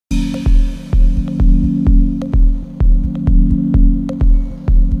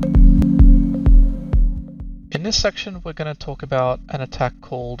In this section, we're going to talk about an attack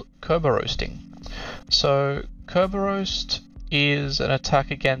called Kerberoasting. So Kerberoast is an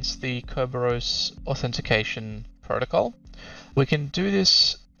attack against the Kerberoast authentication protocol. We can do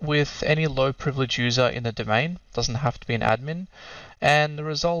this with any low privilege user in the domain, doesn't have to be an admin, and the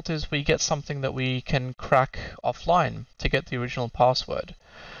result is we get something that we can crack offline to get the original password.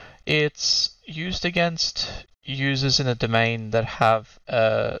 It's used against users in a domain that have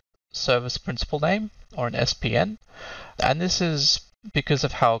a service principal name or an SPN, and this is because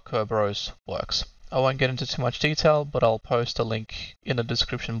of how Kerberoast works. I won't get into too much detail, but I'll post a link in the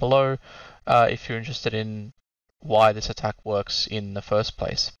description below if you're interested in why this attack works in the first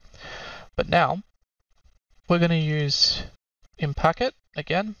place. But now we're going to use InPacket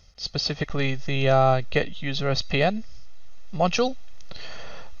again, specifically the get user SPN module,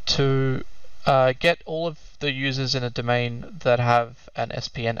 to get all of the users in a domain that have an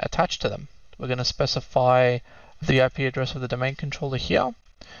SPN attached to them. We're going to specify the IP address of the domain controller here,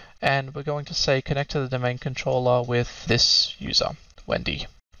 and we're going to say connect to the domain controller with this user, Wendy.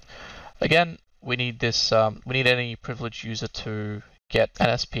 Again, we need this. We need any privileged user to get an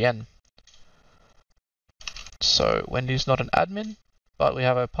SPN. So Wendy's not an admin, but we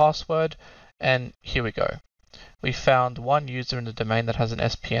have a password, and here we go. We found one user in the domain that has an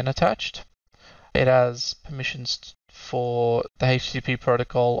SPN attached. It has permissions for the HTTP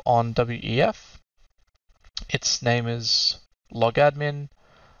protocol on WEF. Its name is logadmin,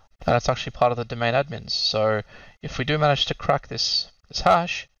 and it's actually part of the domain admins. So if we do manage to crack this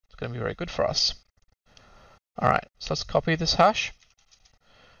hash, it's going to be very good for us. Alright, so let's copy this hash.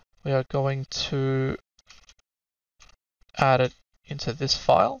 We are going to add it into this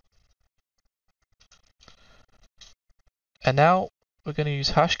file. And now we're going to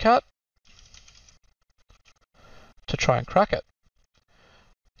use hashcat to try and crack it.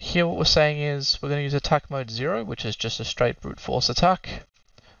 Here what we're saying is we're going to use attack mode 0, which is just a straight brute force attack.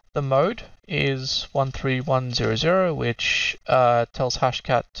 The mode is 13100, which tells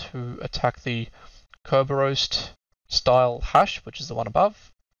hashcat to attack the Kerberoast style hash, which is the one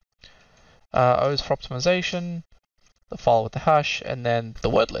above. O is for optimization, the file with the hash, and then the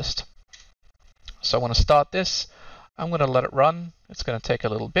word list. So I want to start this. I'm going to let it run. It's going to take a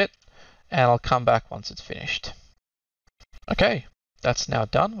little bit, and I'll come back once it's finished. Okay, that's now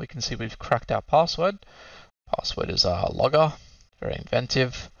done. We can see we've cracked our password. Password is logger, very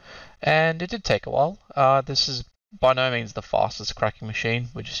inventive, and it did take a while. This is by no means the fastest cracking machine.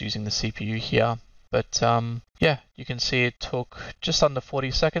 We're just using the CPU here. But yeah, you can see it took just under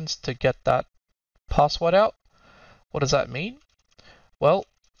 40 seconds to get that password out. What does that mean? Well,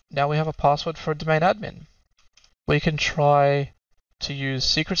 now we have a password for a domain admin. We can try to use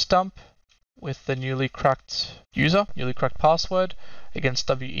secrets dump with the newly cracked user, newly cracked password against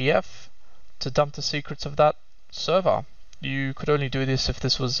WEF to dump the secrets of that server. You could only do this if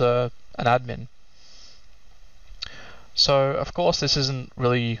this was an admin. So of course this isn't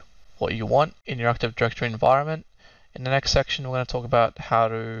really what you want in your Active Directory environment. In the next section we're going to talk about how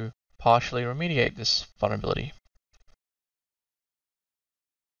to partially remediate this vulnerability.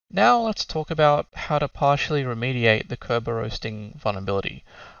 Now let's talk about how to partially remediate the Kerberoasting vulnerability.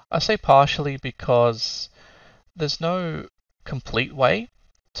 I say partially because there's no complete way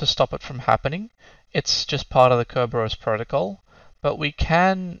to stop it from happening. It's just part of the Kerberoast protocol, but we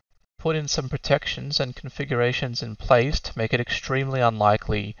can put in some protections and configurations in place to make it extremely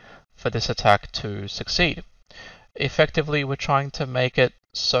unlikely for this attack to succeed. Effectively, we're trying to make it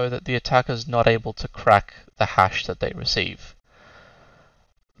so that the attacker is not able to crack the hash that they receive.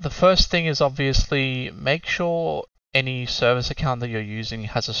 The first thing is obviously make sure any service account that you're using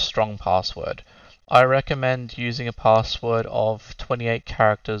has a strong password. I recommend using a password of 28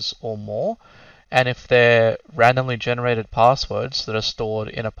 characters or more, and if they're randomly generated passwords that are stored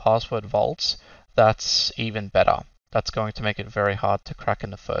in a password vault, that's even better. That's going to make it very hard to crack in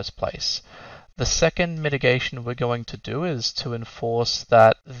the first place. The second mitigation we're going to do is to enforce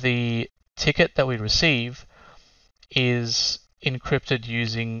that the ticket that we receive is encrypted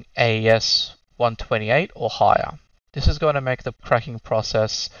using AES 128 or higher. This is going to make the cracking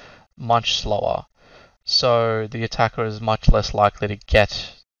process much slower, so the attacker is much less likely to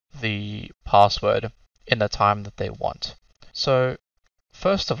get the password in the time that they want. So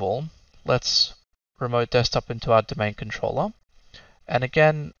first of all, let's remote desktop into our domain controller, and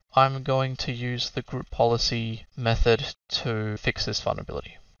again I'm going to use the group policy method to fix this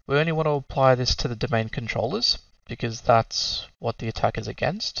vulnerability. We only want to apply this to the domain controllers because that's what the attack is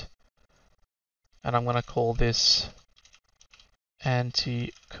against. And I'm going to call this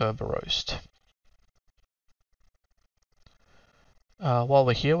anti-Kerberoast. While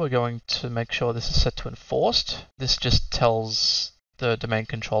we're here, we're going to make sure this is set to enforced. This just tells the domain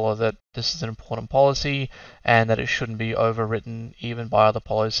controller that this is an important policy and that it shouldn't be overwritten even by other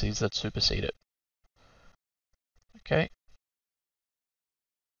policies that supersede it. Okay.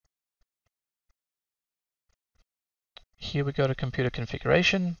 Here we go to computer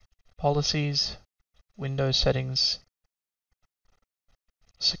configuration, policies, Windows settings,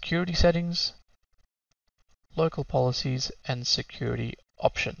 security settings, local policies, and security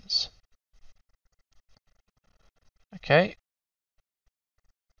options. Okay.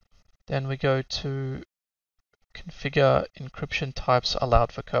 Then we go to configure encryption types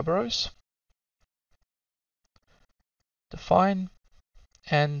allowed for Kerberoast, define,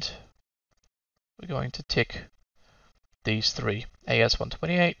 and we're going to tick these three,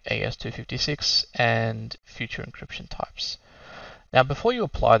 AS128, AS256, and future encryption types. Now, before you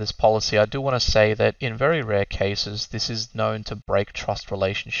apply this policy, I do want to say that in very rare cases, this is known to break trust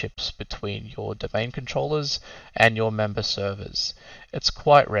relationships between your domain controllers and your member servers. It's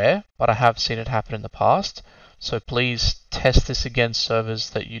quite rare, but I have seen it happen in the past. So please test this against servers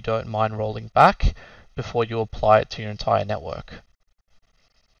that you don't mind rolling back before you apply it to your entire network.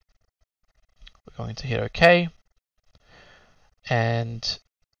 We're going to hit OK, and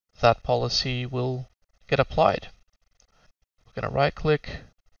that policy will get applied. We're going to right click,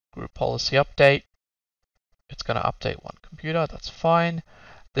 group policy update. It's going to update one computer, that's fine.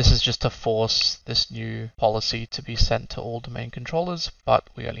 This is just to force this new policy to be sent to all domain controllers, but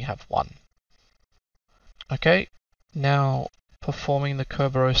we only have one. Okay, now performing the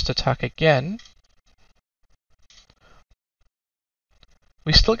Kerberoast attack again.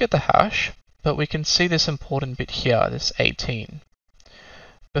 We still get the hash, but we can see this important bit here, this 18.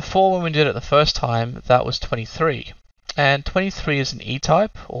 Before, when we did it the first time, that was 23. And 23 is an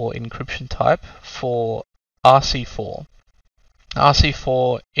E-type, or encryption type, for RC4.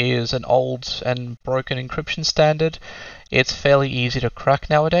 RC4 is an old and broken encryption standard. It's fairly easy to crack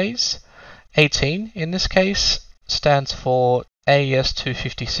nowadays. 18, in this case, stands for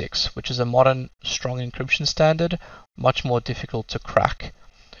AES-256, which is a modern, strong encryption standard, much more difficult to crack.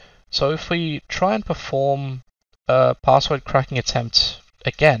 So if we try and perform a password cracking attempt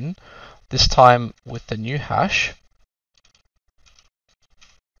again, this time with the new hash,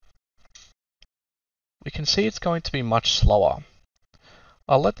 we can see it's going to be much slower.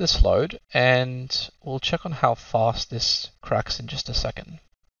 I'll let this load and we'll check on how fast this cracks in just a second.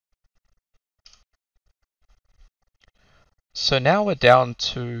 So now we're down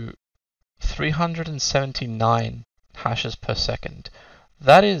to 379 hashes per second.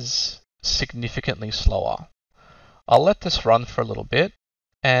 That is significantly slower. I'll let this run for a little bit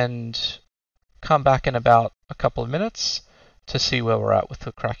and come back in about a couple of minutes to see where we're at with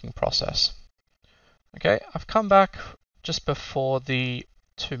the cracking process. Okay, I've come back just before the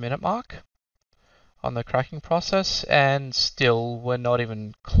 2-minute mark on the cracking process, and still we're not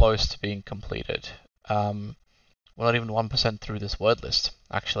even close to being completed. We're not even 1% through this word list,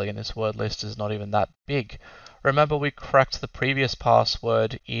 actually, and this word list is not even that big. Remember, we cracked the previous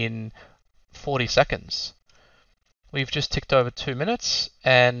password in 40 seconds. We've just ticked over 2 minutes,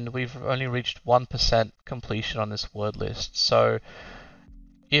 and we've only reached 1% completion on this word list. So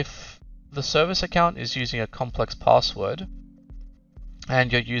if the service account is using a complex password,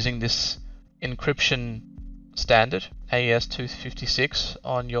 and you're using this encryption standard, AES-256,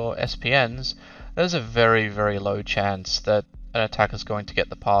 on your SPNs, there's a very, very low chance that an attacker is going to get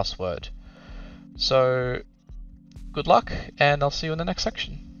the password. So good luck, and I'll see you in the next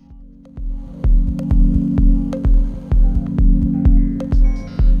section.